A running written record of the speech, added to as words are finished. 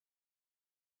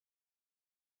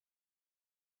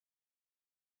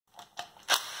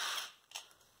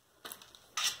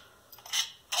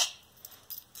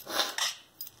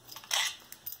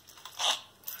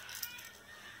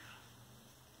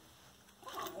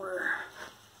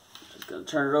Gonna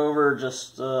turn it over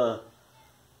just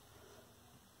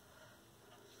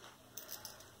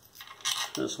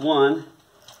this one.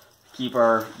 Keep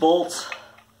our bolts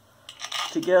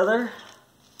together,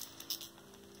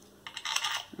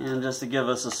 and just to give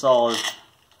us a solid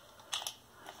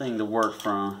thing to work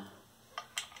from.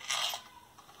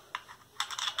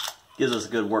 Gives us a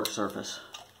good work surface.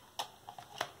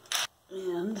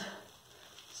 And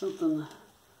something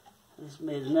has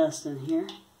made a nest in here.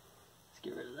 Let's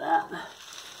get rid of that.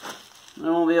 I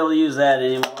won't be able to use that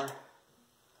anymore.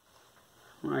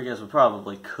 Well, I guess we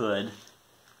probably could.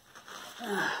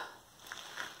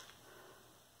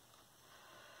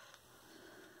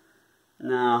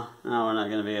 No, we're not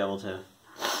going to be able to.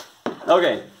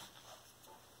 Okay.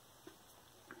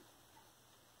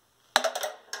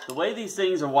 The way these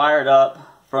things are wired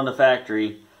up from the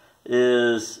factory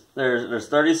is there's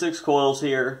 36 coils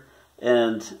here,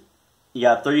 and you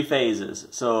got 3 phases.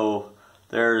 So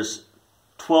there's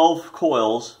 12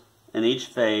 coils in each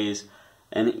phase,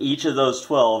 and each of those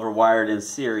 12 are wired in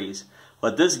series.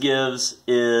 What this gives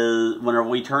is, whenever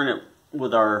we turn it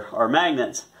with our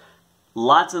magnets,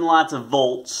 lots and lots of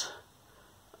volts,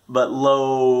 but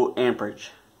low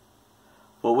amperage.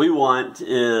 What we want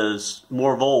is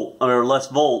more less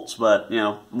volts, but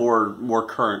more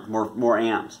current, more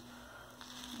amps.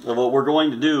 So what we're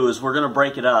going to do is we're going to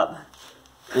break it up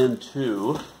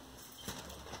into.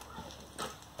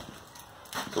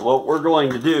 So what we're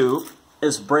going to do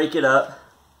is break it up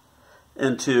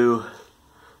into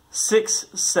 6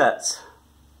 sets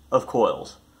of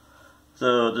coils.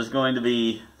 So there's going to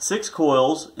be 6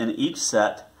 coils in each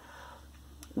set,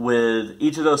 with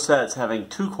each of those sets having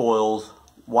 2 coils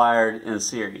wired in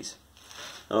series.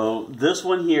 So this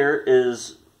one here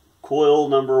is coil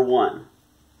number 1.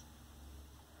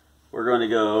 We're going to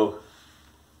go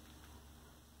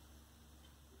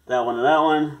that one and that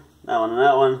one, that one and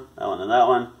that one, that one and that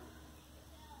one.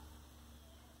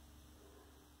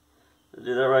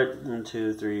 Do that right. 1,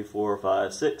 2, 3, 4,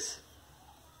 5, 6.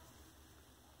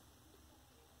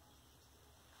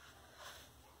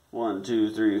 1, 2,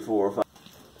 3, 4, 5.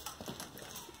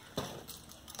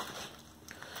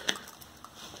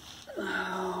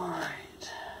 All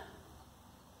right.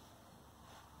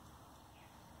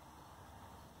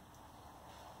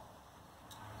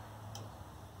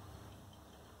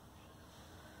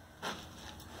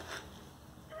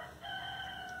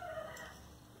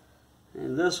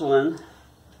 And this one,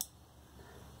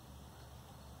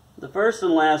 the first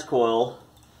and last coil.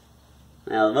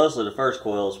 Now, mostly the first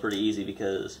coil is pretty easy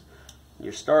because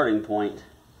your starting point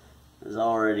is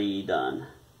already done.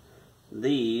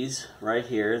 These right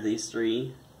here, these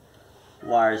 3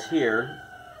 wires here,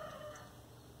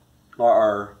 are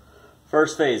our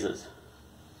first phases.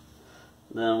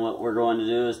 Then what we're going to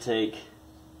do is take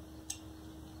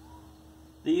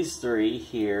these 3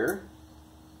 here,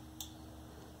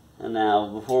 and now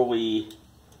before we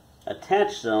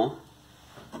attach them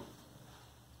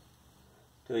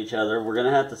to each other, we're going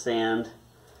to have to sand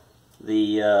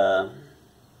the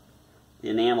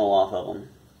enamel off of them.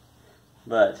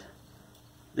 But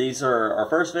these are our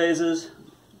first phases.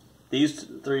 These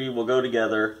 3 will go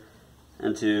together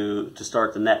and to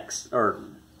start the next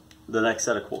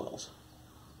set of coils.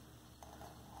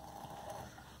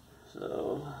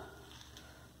 So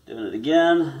doing it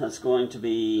again, that's going to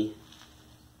be,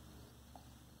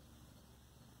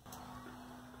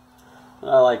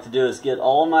 what I like to do is get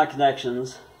all of my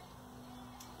connections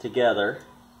together,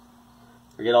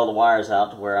 or get all the wires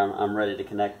out to where I'm ready to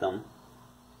connect them.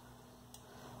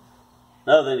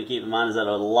 Another thing to keep in mind is that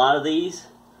a lot of these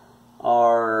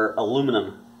are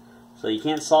aluminum, so you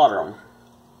can't solder them,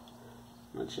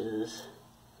 which is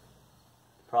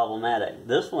problematic.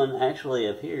 This one actually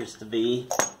appears to be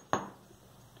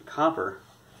copper.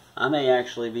 I may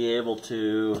actually be able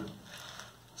to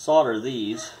solder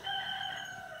these.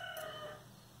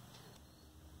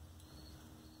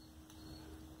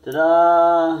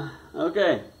 Ta-da!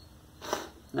 Okay,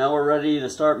 now we're ready to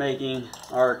start making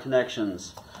our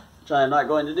connections, which I am not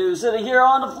going to do sitting here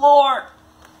on the floor.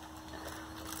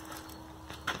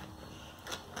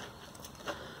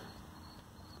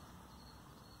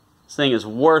 This thing is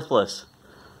worthless.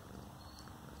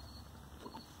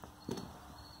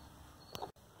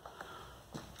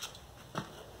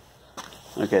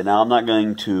 Okay, now I'm not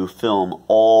going to film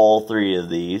all 3 of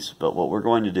these, but what we're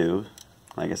going to do,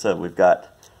 like I said, we've got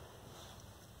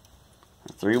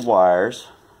 3 wires.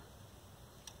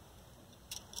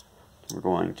 We're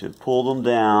going to pull them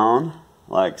down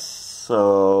like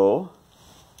so,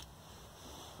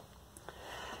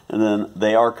 and then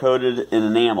they are coated in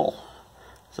enamel,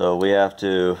 so we have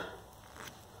to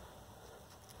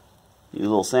use a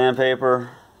little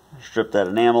sandpaper strip that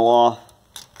enamel off.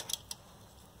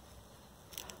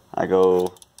 I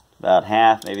go about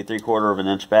half, maybe 3/4 of an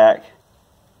inch back.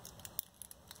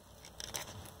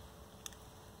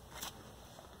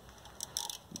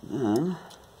 Then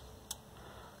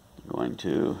I'm going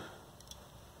to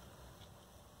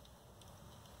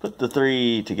put the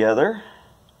 3 together.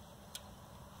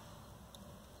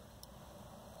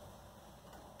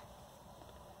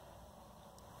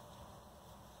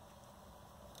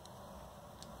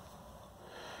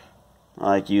 I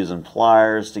like using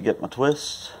pliers to get my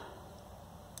twist.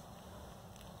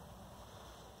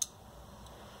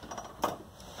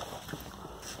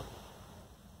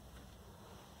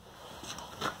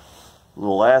 A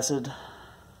little acid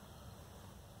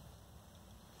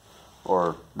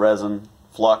or resin,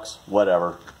 flux,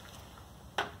 whatever.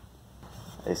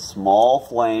 A small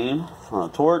flame on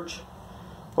a torch.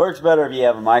 Works better if you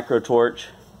have a micro torch,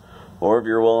 or if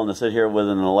you're willing to sit here with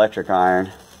an electric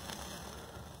iron.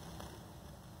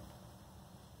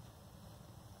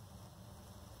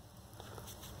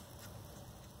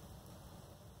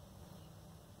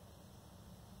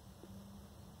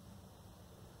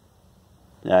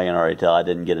 Yeah, I can already tell I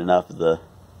didn't get enough of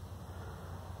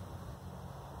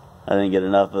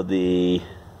the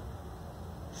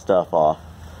stuff off.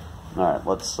 Alright,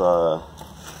 let's we'll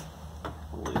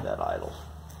leave that idle.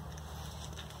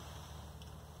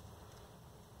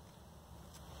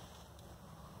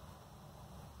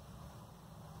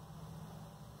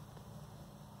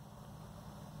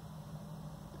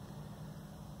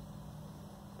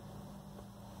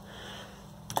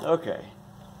 Okay.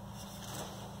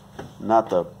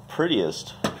 Not the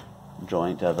prettiest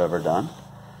joint I've ever done,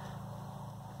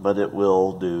 but it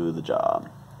will do the job.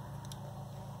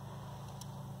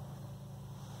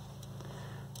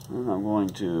 And I'm going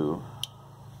to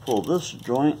pull this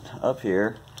joint up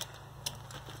here.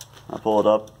 I pull it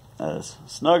up as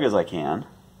snug as I can.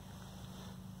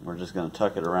 We're just going to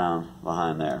tuck it around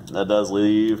behind there. That does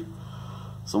leave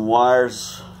some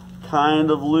wires kind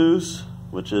of loose,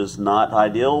 which is not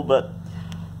ideal, but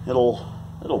it'll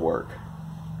work.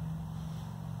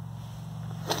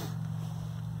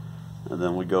 And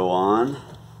then we go on.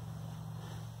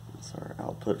 That's our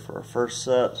output for our first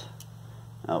set,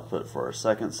 output for our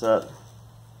second set.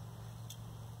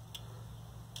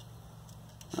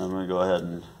 I'm going to go ahead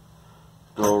and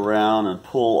go around and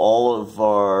pull all of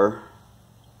our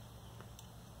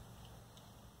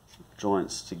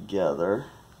joints together.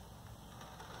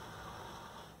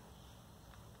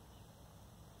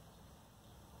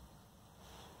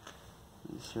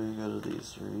 These 3 go to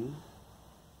these 3.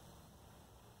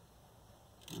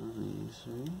 And these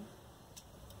 3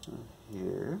 go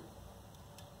here.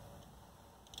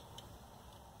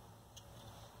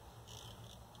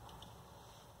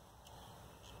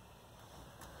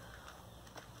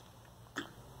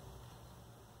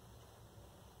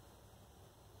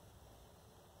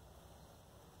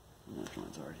 And that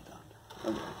joint's already done.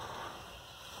 Okay.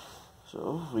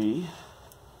 So we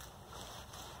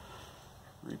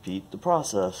repeat the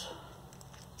process.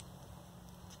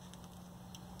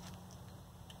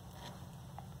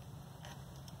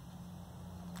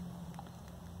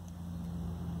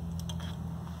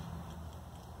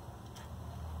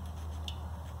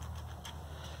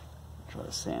 Try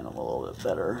to sand them a little bit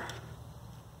better.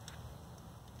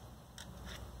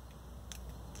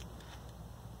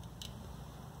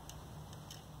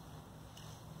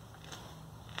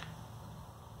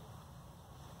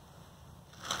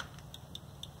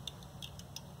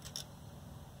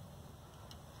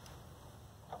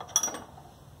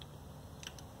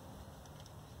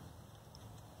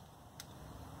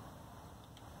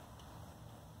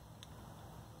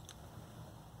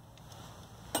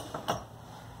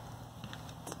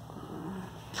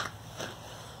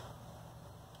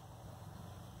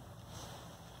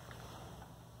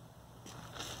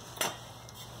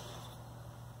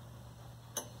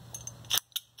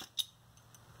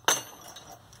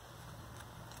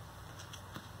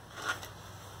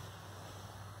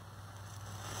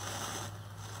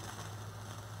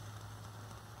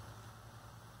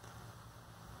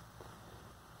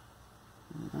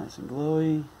 Nice and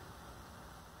glowy.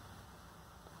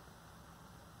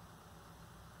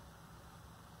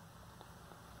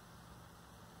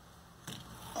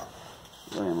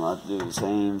 Then I'm going to do the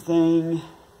same thing.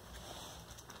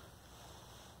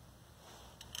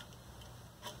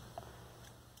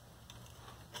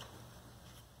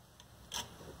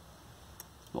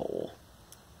 Oh.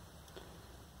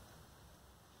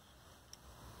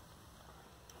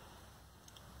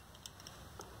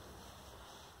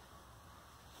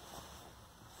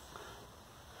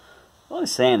 Well, I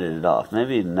sanded it off.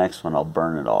 Maybe the next one I'll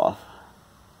burn it off.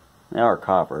 They are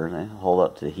copper. They hold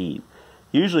up to heat.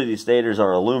 Usually these stators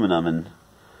are aluminum, and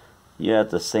you have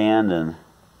to sand and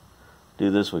do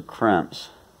this with crimps.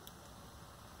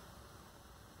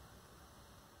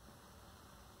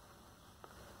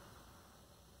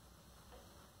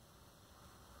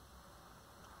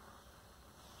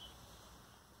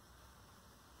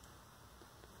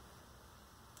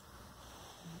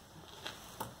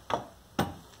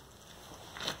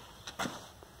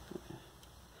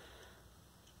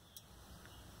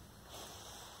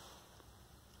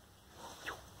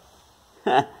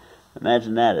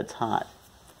 Imagine that, it's hot.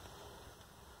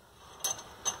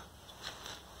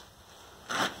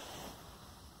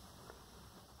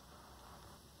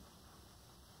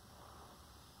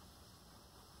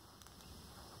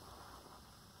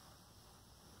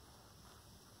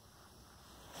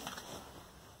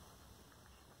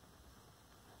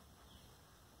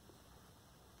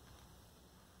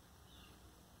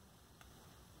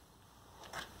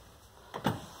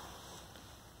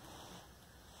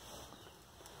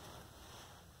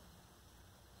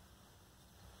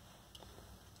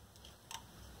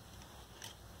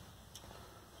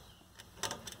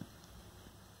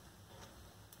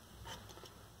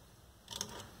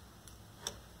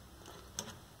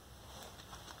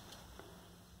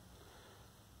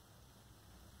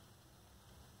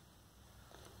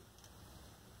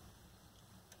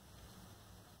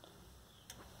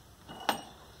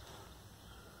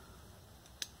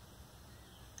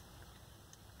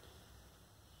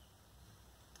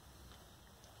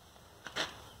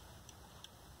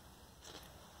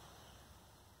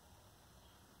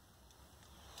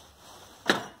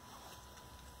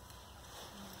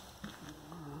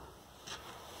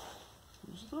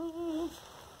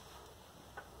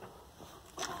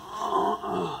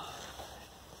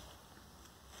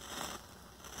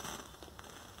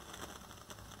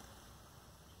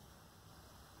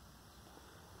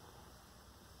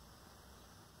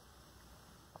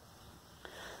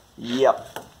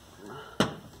 Yep.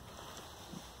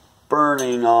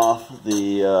 Burning off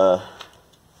the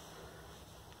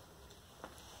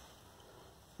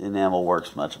enamel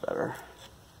works much better.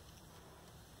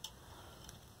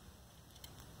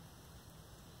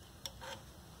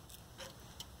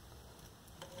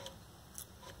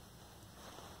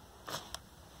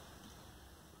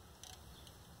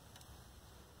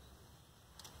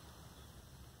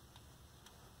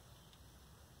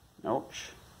 Ouch.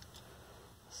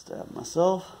 Stab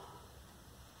myself.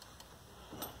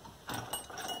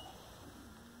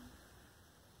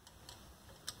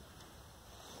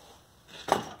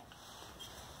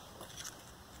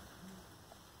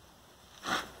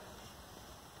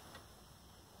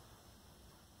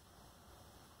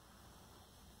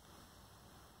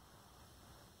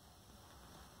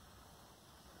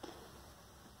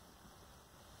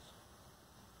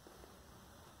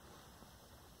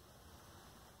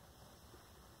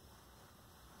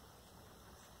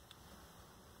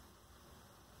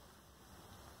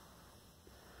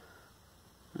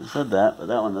 I said that, but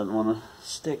that one doesn't want to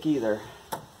stick either.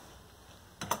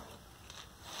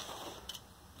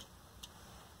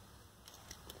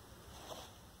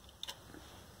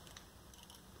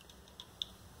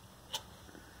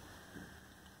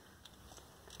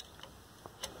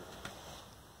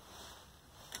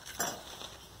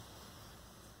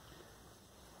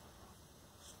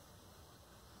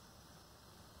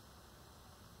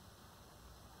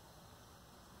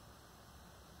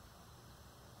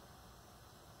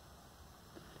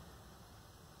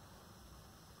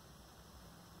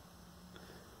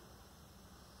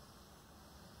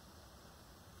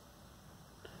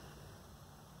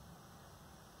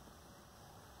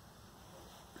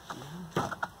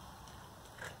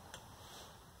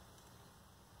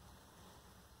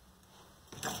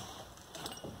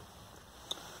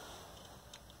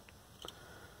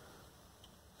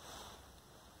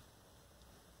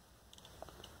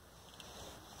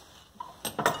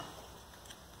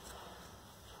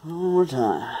 One more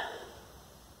time.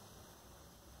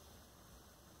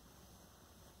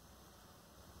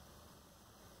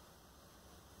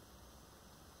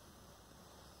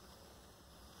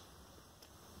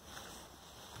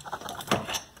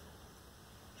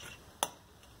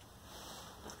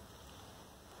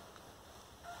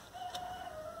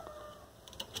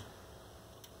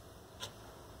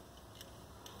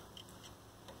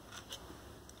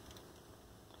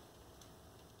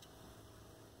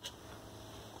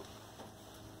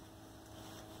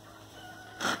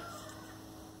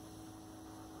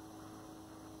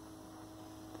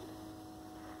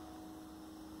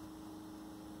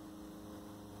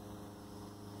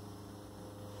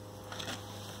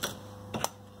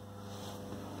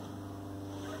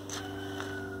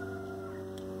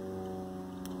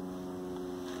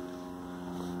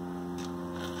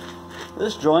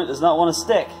 this joint does not want to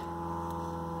stick.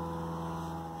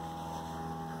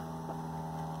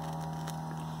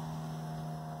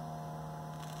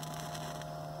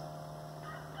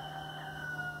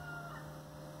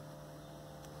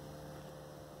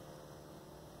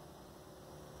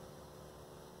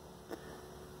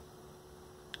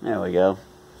 There we go.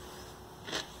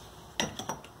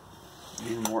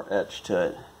 Need more etch to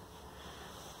it.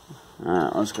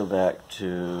 Alright, let's go back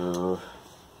to...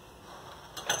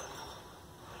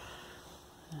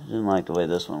 I didn't like the way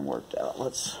this one worked out.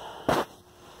 Let's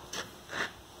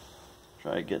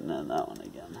try getting in that one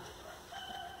again.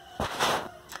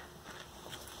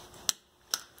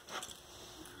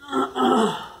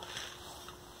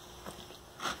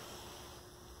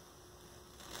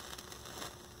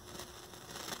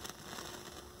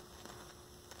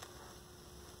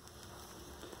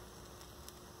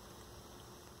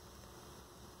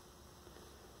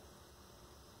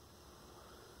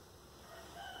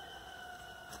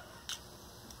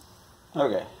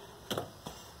 Okay.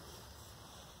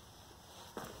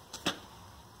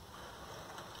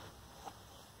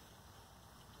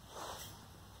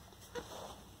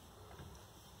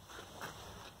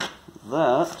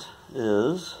 That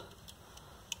is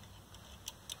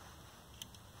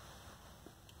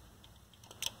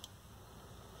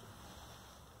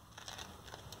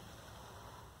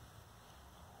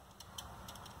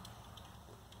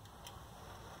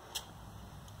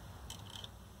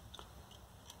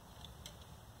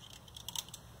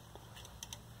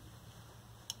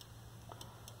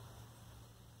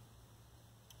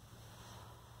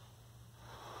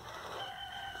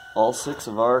all 6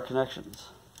 of our connections.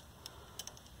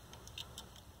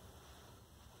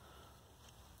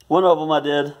 One of them I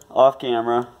did off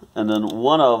camera, and then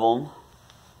one of them,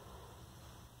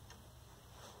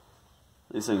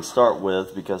 these things start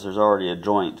with because there's already a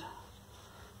joint.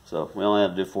 So we only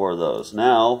have to do 4 of those.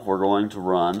 Now we're going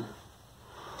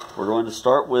to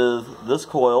start with this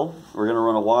coil. We're going to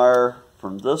run a wire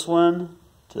from this one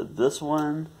to this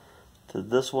one to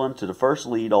this one to the first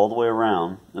lead all the way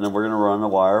around, and then we're going to run a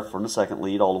wire from the second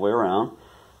lead all the way around,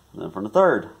 and then from the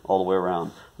third all the way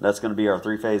around. And that's going to be our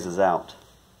 3 phases out.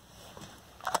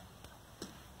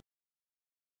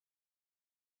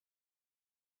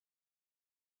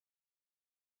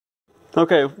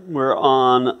 Okay, we're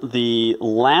on the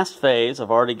last phase.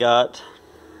 I've already got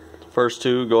the first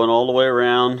 2 going all the way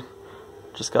around.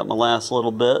 Just got my last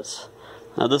little bits.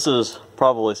 Now this is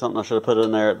probably something I should have put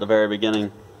in there at the very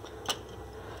beginning.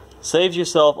 Saves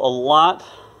yourself a lot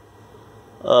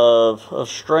of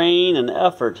strain and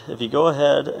effort if you go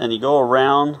ahead and you go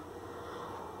around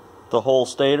the whole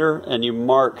stator and you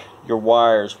mark your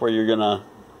wires where you're gonna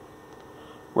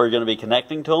be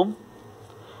connecting to them.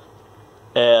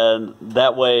 And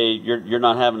that way you're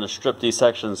not having to strip these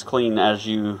sections clean as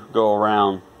you go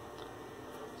around.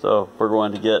 So we're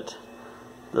going to get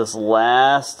this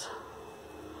last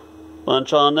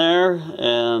bunch on there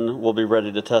and we'll be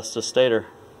ready to test the stator.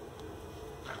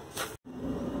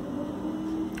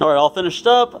 Alright, all finished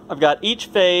up. I've got each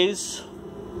phase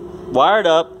wired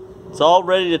up. It's all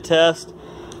ready to test.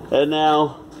 And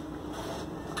now,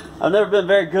 I've never been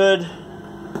very good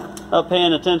at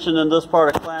paying attention in this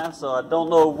part of class, so I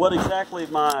don't know what exactly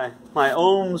my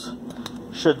ohms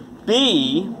should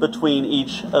be between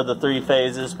each of the 3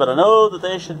 phases, but I know that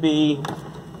they should be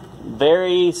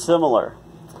very similar.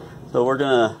 So we're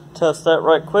going to test that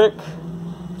right quick.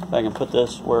 If I can put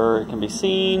this where it can be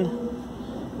seen.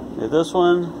 Do this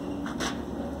one.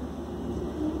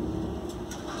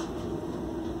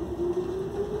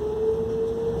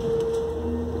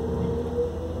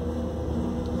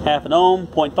 Half an ohm,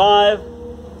 0.5.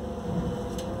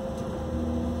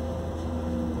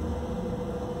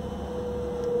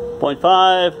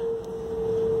 0.5.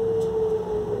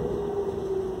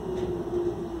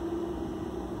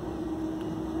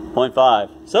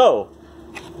 0.5. So,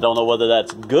 don't know whether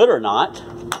that's good or not,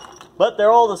 but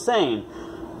they're all the same.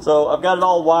 So I've got it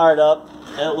all wired up,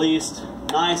 at least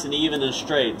nice and even and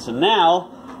straight. So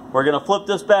now we're going to flip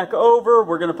this back over,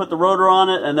 we're going to put the rotor on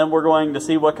it, and then we're going to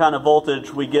see what kind of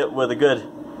voltage we get with a good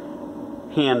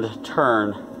hand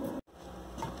turn.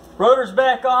 Rotor's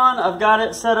back on. I've got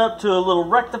it set up to a little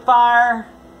rectifier.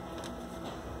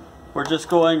 We're just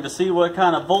going to see what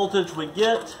kind of voltage we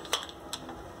get.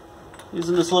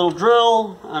 Using this little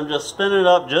drill, I'm just spinning it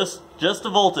up, just a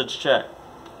voltage check.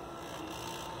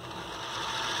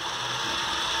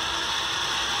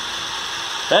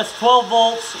 That's 12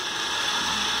 volts,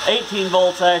 18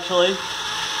 volts actually.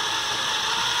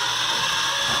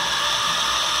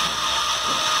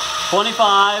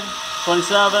 25,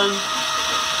 27.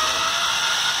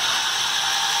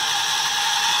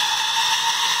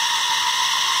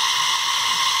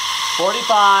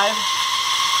 45.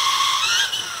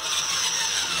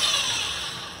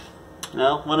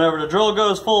 Now, whenever the drill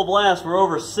goes full blast, we're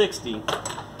over 60.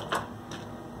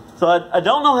 So I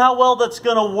don't know how well that's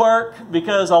going to work,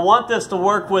 because I want this to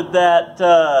work with that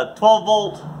 12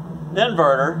 volt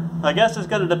inverter. I guess it's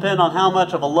going to depend on how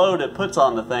much of a load it puts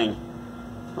on the thing.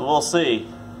 We'll see.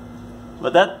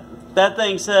 But that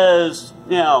thing says,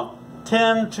 you know,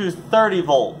 10 to 30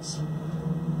 volts.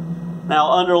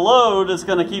 Now under load, it's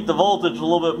going to keep the voltage a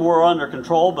little bit more under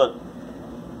control, but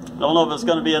I don't know if it's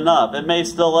going to be enough. It may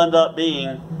still end up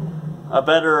being a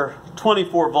better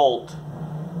 24 volt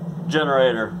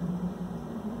generator.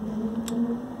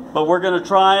 But we're going to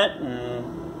try it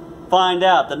and find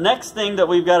out. The next thing that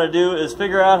we've got to do is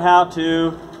figure out how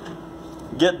to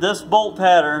get this bolt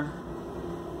pattern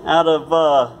out of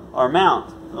our mount.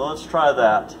 So let's try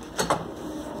that.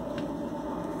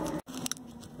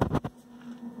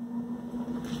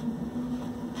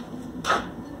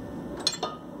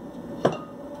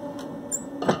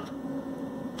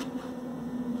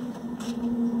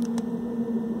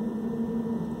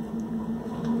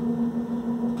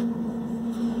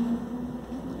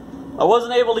 I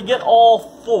wasn't able to get all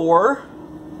 4,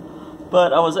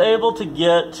 but I was able to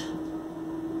get,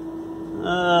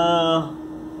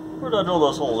 where did I drill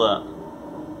those holes at?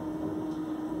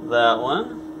 That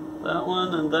one,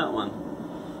 and that one.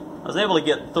 I was able to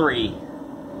get 3.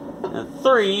 And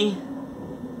 3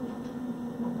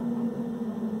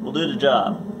 will do the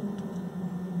job.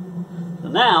 So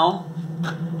now,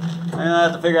 I'm going to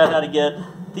have to figure out how to get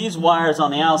these wires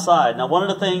on the outside. Now, one of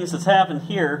the things that's happened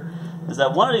here is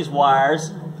that one of these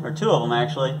wires, or 2 of them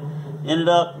actually, ended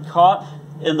up caught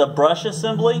in the brush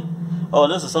assembly. Oh,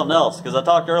 and this is something else, because I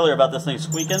talked earlier about this thing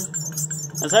squeaking.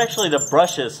 It's actually the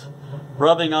brushes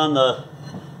rubbing on the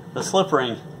slip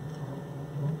ring.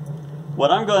 What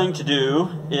I'm going to do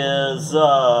is,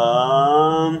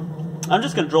 I'm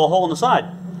just going to drill a hole in the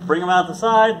side. Bring them out the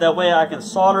side, that way I can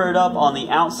solder it up on the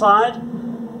outside.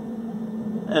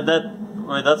 And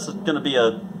that's going to be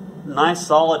a nice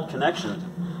solid connection.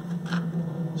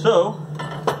 So,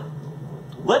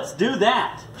 let's do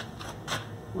that.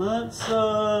 Let's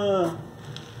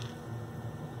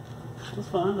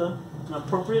find an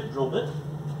appropriate drill bit.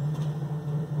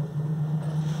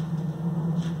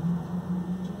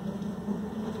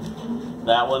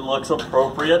 That one looks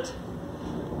appropriate.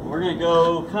 We're going to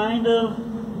go kind of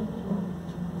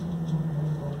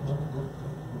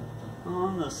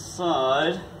on the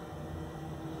side.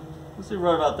 Let's see,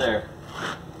 right about there.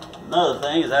 Another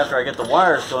thing is, after I get the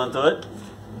wires going to it,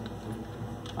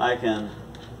 I can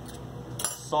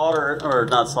solder it, or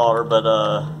not solder, but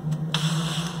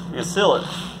you can seal it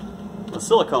with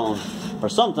silicone or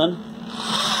something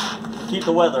to keep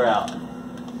the weather out.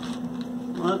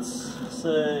 Let's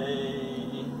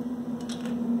say,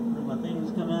 where my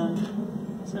things come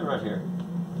in? Let's say right here.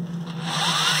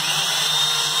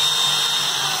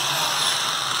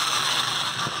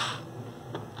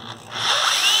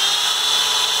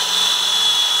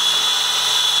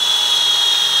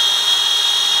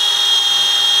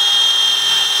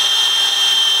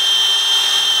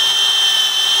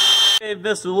 I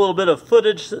missed a little bit of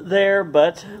footage there,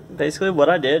 but basically what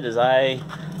I did is I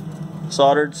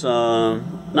soldered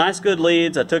some nice good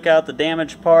leads. I took out the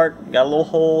damaged part, got a little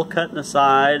hole cut in the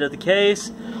side of the case.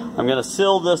 I'm going to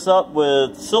seal this up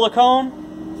with silicone.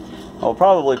 I'll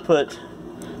probably put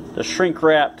the shrink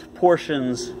wrapped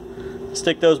portions,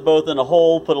 stick those both in a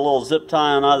hole, put a little zip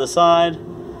tie on either side,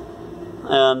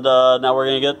 and now we're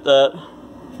going to get that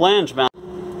flange mount.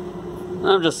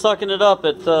 I'm just sucking it up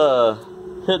at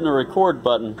hitting the record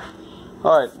button.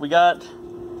 Alright, we got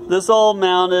this all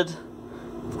mounted.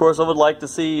 Of course, I would like to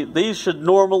see, these should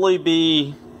normally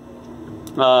be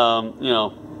you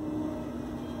know,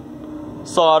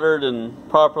 soldered and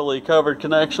properly covered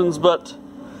connections, but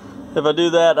if I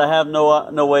do that, I have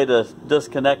no way to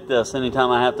disconnect this anytime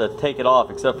I have to take it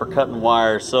off, except for cutting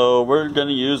wires. So we're going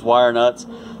to use wire nuts.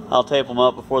 I'll tape them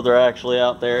up before they're actually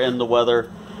out there in the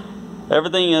weather.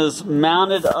 Everything is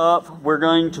mounted up. We're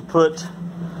going to put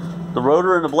the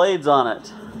rotor and the blades on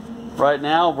it. Right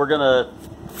now, we're going to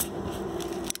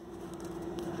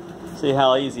see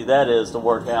how easy that is to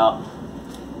work out.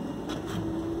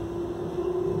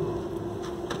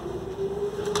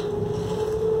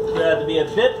 You have to be a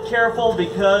bit careful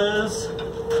because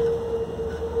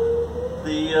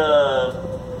the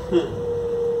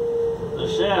the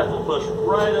shaft will push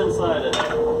right inside it.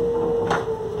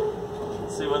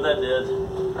 Let's see what that did.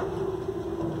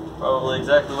 Probably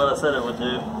exactly what I said it would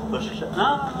do. Push the shaft.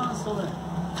 No, it's still there.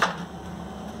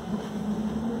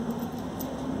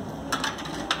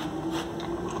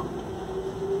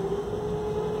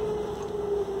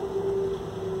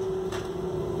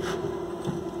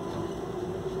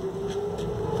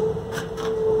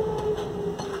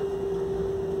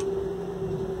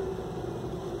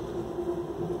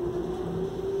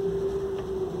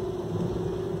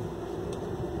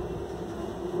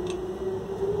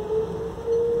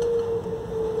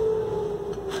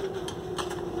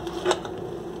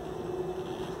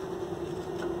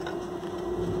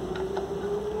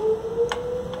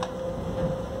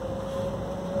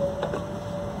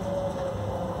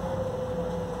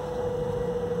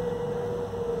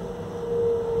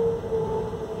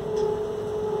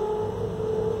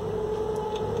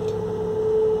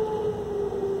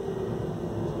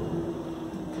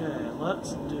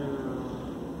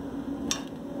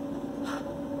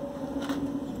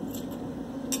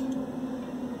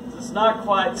 it's not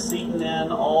quite seating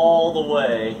in all the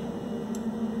way.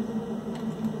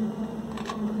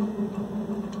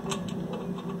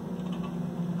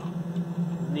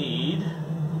 Need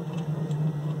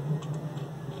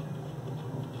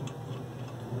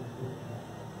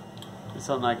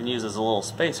something I can use as a little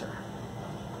spacer.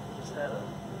 Just had a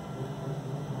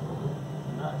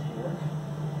nut here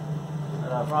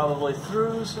that I probably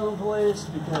threw someplace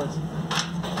because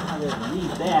I didn't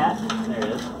need that. There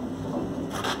it is.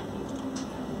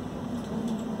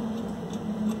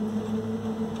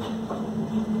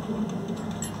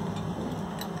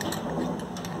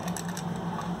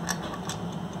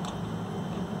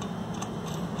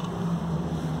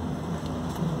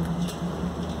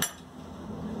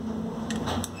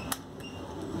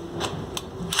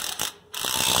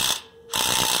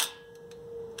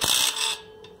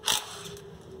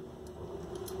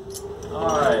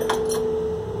 Alright,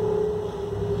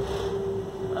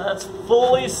 that's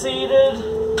fully seated.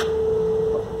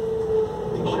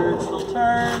 Make sure it still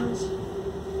turns.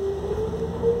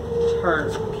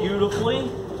 Turns beautifully.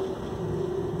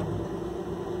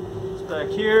 It's back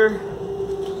here.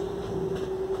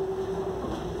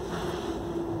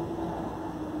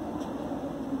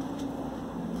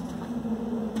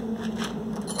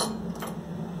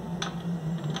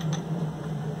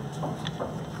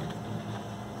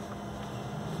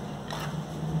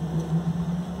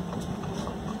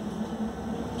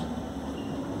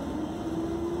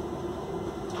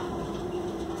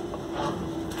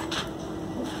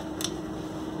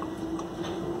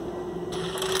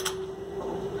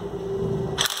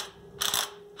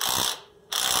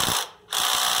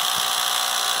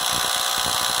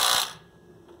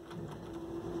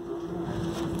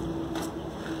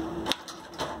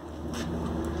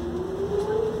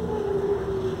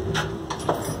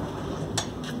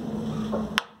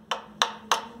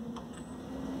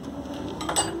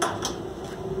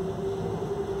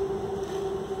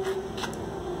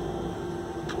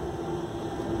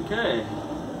 Okay,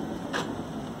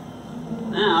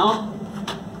 now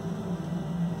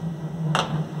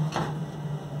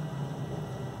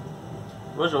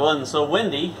wish it wasn't so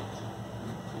windy.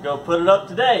 Go put it up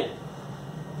today.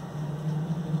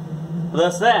 But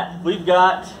that's that. We've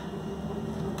got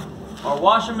our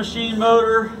washing machine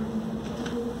motor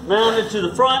mounted to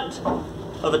the front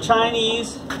of a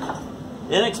Chinese,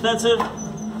 inexpensive,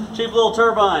 cheap little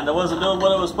turbine that wasn't doing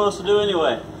what it was supposed to do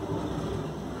anyway.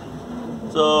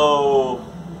 So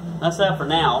that's that for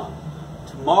now.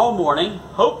 Tomorrow morning,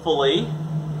 hopefully,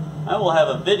 I will have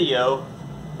a video.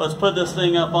 Let's put this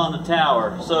thing up on the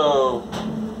tower. So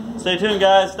stay tuned,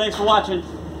 guys. Thanks for watching.